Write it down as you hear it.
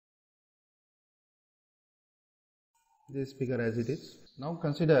this figure as it is. Now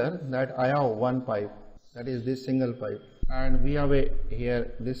consider that I have one pipe, that is this single pipe, and we have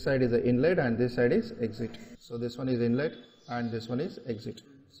here this side is the inlet and this side is exit. So this one is inlet and this one is exit.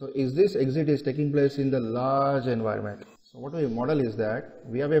 So is this exit is taking place in the large environment. So what we model is that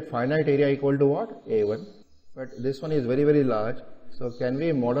we have a finite area equal to what? A1, but this one is very large. So can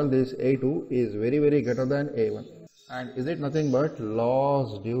we model this A2 is very greater than A1, and is it nothing but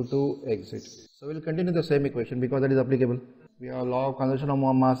loss due to exit. So we will continue the same equation because that is applicable. We have law of conservation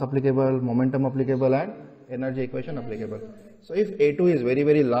of mass applicable, momentum applicable, and energy equation applicable. So if A2 is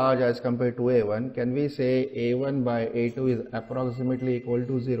very large as compared to A1, can we say A1 by A2 is approximately equal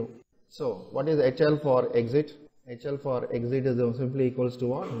to 0? So what is HL for exit? HL for exit is simply equals to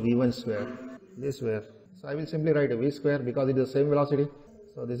what? V1 square, this square. So I will simply write V square because it is the same velocity.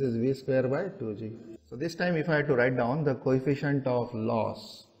 So this is V square by 2g. So this time if I had to write down the coefficient of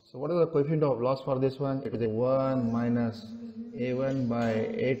loss. So what is the coefficient of loss for this one? It is a 1 minus A1 by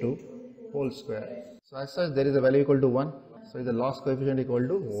A2 whole square. So as such there is a value equal to 1. So the loss coefficient equal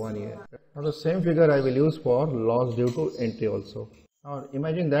to 1 here. Now the same figure I will use for loss due to entry also. Now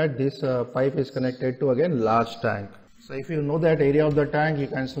imagine that this pipe is connected to again large tank. So if you know that area of the tank, you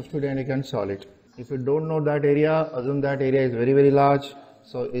can substitute and you can solve it. If you don't know that area, assume that area is very large.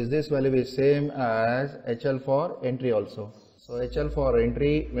 So is this value is same as HL for entry also. So HL for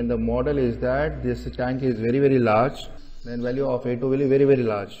entry, when the model is that this tank is very large, then value of A2 will be very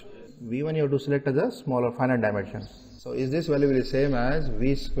large. V1 you have to select as a smaller finite dimension. So is this value will be same as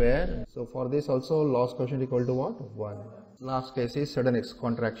V square. So for this also loss coefficient equal to what? 1. Last case is sudden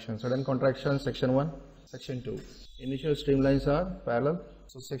contraction. Sudden contraction section 1, section 2. Initial streamlines are parallel.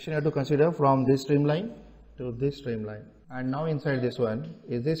 So section you have to consider from this streamline to this streamline. And now inside this one,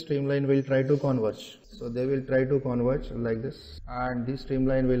 is this streamline will try to converge. So they will try to converge like this, and this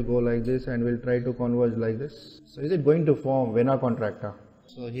streamline will go like this and will try to converge like this. So is it going to form vena contracta?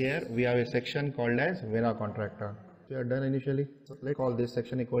 So here we have a section called as vena contracta. We are done initially. So let's call this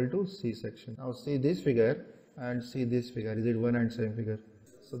section equal to C section. Now see this figure and see this figure. Is it one and same figure?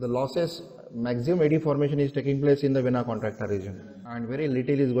 So the losses, maximum eddy formation is taking place in the vena contracta region, and very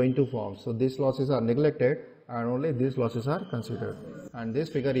little is going to form. So these losses are neglected and only these losses are considered, and this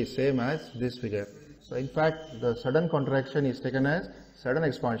figure is same as this figure. So in fact the sudden contraction is taken as sudden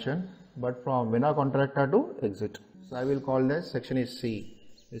expansion, but from vena contracta to exit. So I will call this section is C.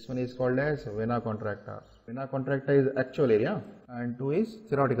 This one is called as vena contracta. Vena contracta is actual area and 2 is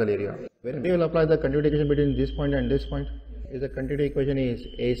theoretical area. When we will apply the continuity equation between this point and this point, is the continuity equation is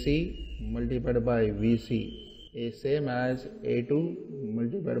AC multiplied by VC is same as A2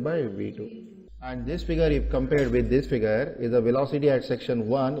 multiplied by V2. And this figure, if compared with this figure, is the velocity at section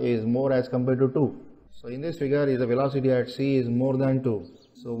 1 is more as compared to 2. So in this figure is the velocity at C is more than 2.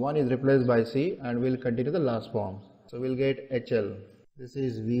 So 1 is replaced by C and we'll continue the last form. So we'll get HL. This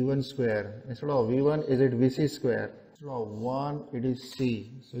is V1 square. Instead of V1, is it VC square? Instead of 1, it is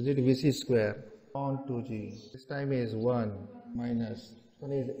C. So is it VC square on 2G. This time is 1 minus,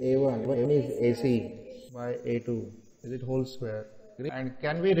 one is A1, one is AC by A2. Is it whole square? And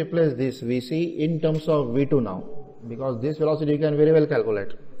can we replace this VC in terms of V2 now? Because this velocity you can very well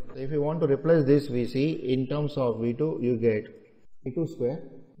calculate. So if you want to replace this VC in terms of V2, you get V2 square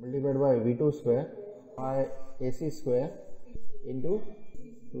multiplied by V2 square by AC square into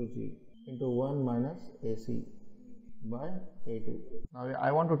 2G into 1 minus AC by A2. Now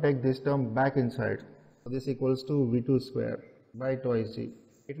I want to take this term back inside. So this equals to V2 square by twice G.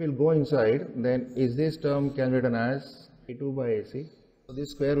 It will go inside, then is this term can be written as A2 by AC. So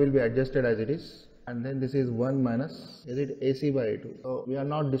this square will be adjusted as it is, and then this is 1 minus, is it AC by A2. So we are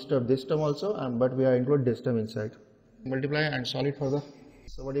not disturbed this term also, but we are include this term inside. Multiply and solve it further.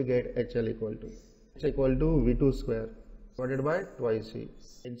 So what do you get? HL equal to? It's equal to V2 square divided by twice C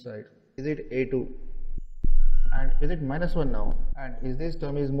inside. Is it A2? And is it minus 1 now? And is this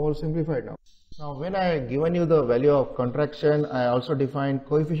term is more simplified now? Now when I given you the value of contraction, I also defined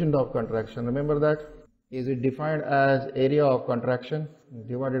coefficient of contraction. Remember that? Is it defined as area of contraction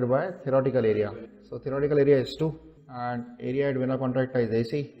divided by theoretical area. So theoretical area is 2 and area at vena contracta is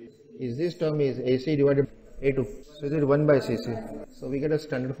AC. Is this term is AC divided by A2. So is it 1 by CC. So we get a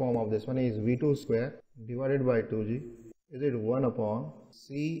standard form of this one is V2 square divided by 2G. Is it 1 upon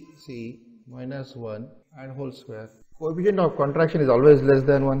CC minus 1 and whole square. Coefficient of contraction is always less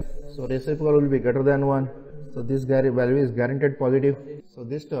than 1. So reciprocal will be greater than 1. So this value is guaranteed positive. So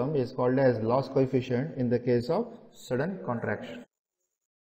this term is called as loss coefficient in the case of sudden contraction.